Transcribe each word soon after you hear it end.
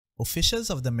Officials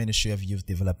of the Ministry of Youth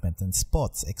Development and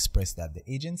Sports expressed that the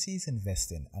agency is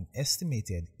investing an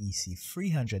estimated EC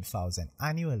 300,000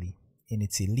 annually in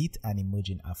its Elite and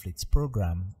Emerging Athletes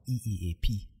Program,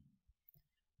 EEAP.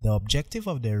 The objective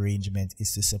of the arrangement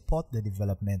is to support the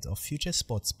development of future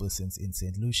sportspersons in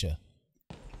Saint Lucia.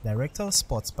 Director of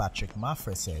Sports Patrick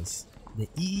Maffre says the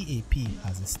EEAP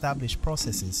has established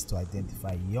processes to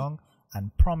identify young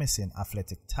and promising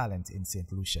athletic talent in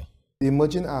Saint Lucia. The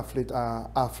emerging athletes are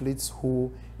athletes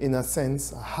who, in a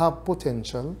sense, have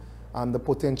potential, and the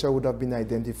potential would have been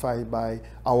identified by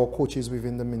our coaches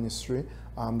within the ministry,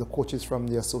 the coaches from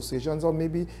the associations, or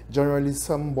maybe generally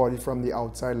somebody from the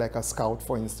outside, like a scout,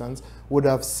 for instance, would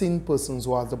have seen persons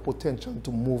who have the potential to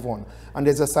move on. And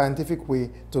there's a scientific way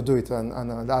to do it,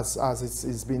 and as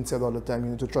it's been said all the time,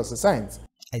 you need to trust the science.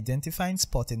 Identifying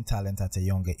sporting talent at a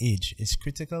younger age is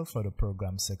critical for the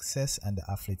program's success and the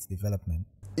athlete's development.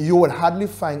 You would hardly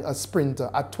find a sprinter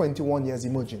at 21 years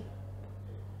emerging.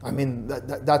 I mean,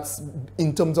 that's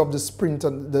in terms of the sprinter,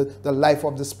 the life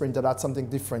of the sprinter, that's something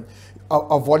different.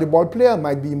 A volleyball player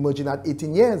might be emerging at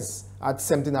 18 years, at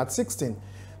 17, at 16.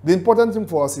 The important thing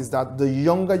for us is that the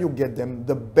younger you get them,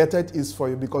 the better it is for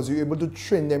you, because you're able to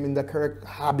train them in the correct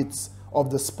habits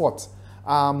of the sport.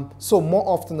 So more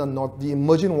often than not, the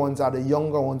emerging ones are the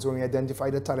younger ones when we identify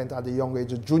the talent at the younger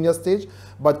age, the junior stage.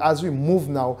 But as we move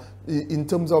now, in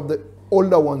terms of the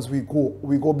older ones, we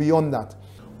go beyond that.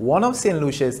 One of St.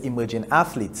 Lucia's emerging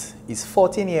athletes is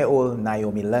 14-year-old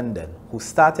Naomi London, who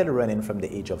started running from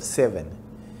the age of 7.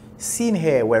 Seen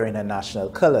here wearing her national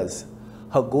colors,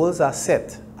 her goals are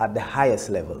set at the highest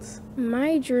levels.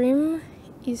 My dream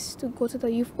is to go to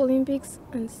the Youth Olympics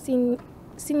and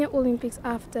Senior Olympics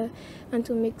after, and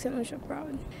to make Saint Lucia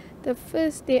proud. The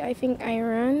first day I think I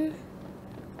ran,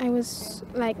 I was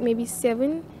like maybe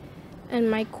 7, and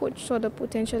my coach saw the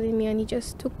potential in me and he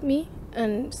just took me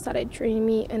and started training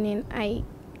me, and then I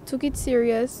took it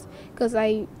serious because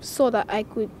I saw that I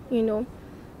could,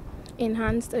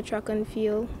 enhance the track and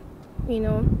field,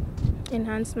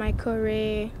 enhance my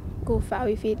career, go far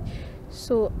with it.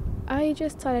 So I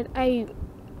just started, I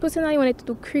personally wanted to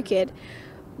do cricket,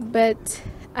 but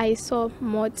I saw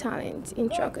more talent in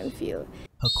track and field.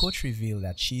 Her coach revealed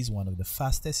that she is one of the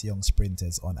fastest young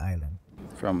sprinters on island.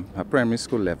 From her primary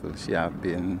school level, she has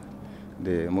been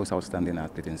the most outstanding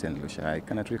athlete in St. Lucia. I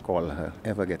cannot recall her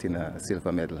ever getting a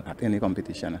silver medal at any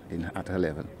competition at her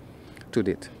level to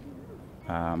date.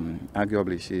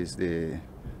 Arguably, she is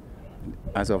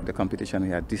as of the competition we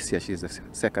had this year, she is the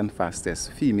second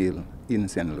fastest female in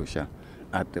St. Lucia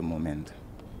at the moment.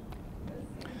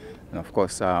 And of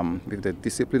course, with the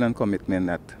discipline and commitment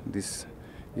that this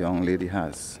young lady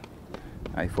has,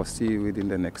 I foresee within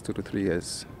the next 2 to 3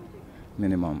 years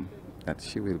minimum that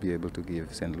she will be able to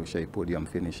give St. Lucia a podium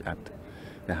finish at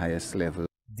the highest level.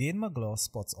 Dane McGlaw,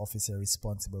 sports officer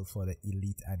responsible for the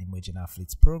Elite and Emerging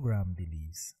Athletes Program,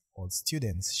 believes all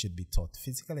students should be taught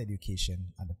physical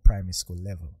education at the primary school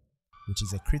level, which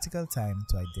is a critical time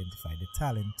to identify the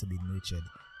talent to be nurtured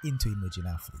into emerging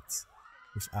athletes.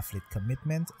 With athlete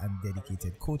commitment and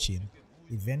dedicated coaching,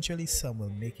 eventually some will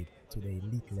make it to the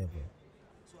elite level.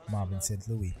 Marvin St.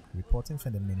 Louis, reporting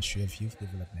from the Ministry of Youth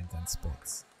Development and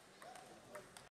Sports.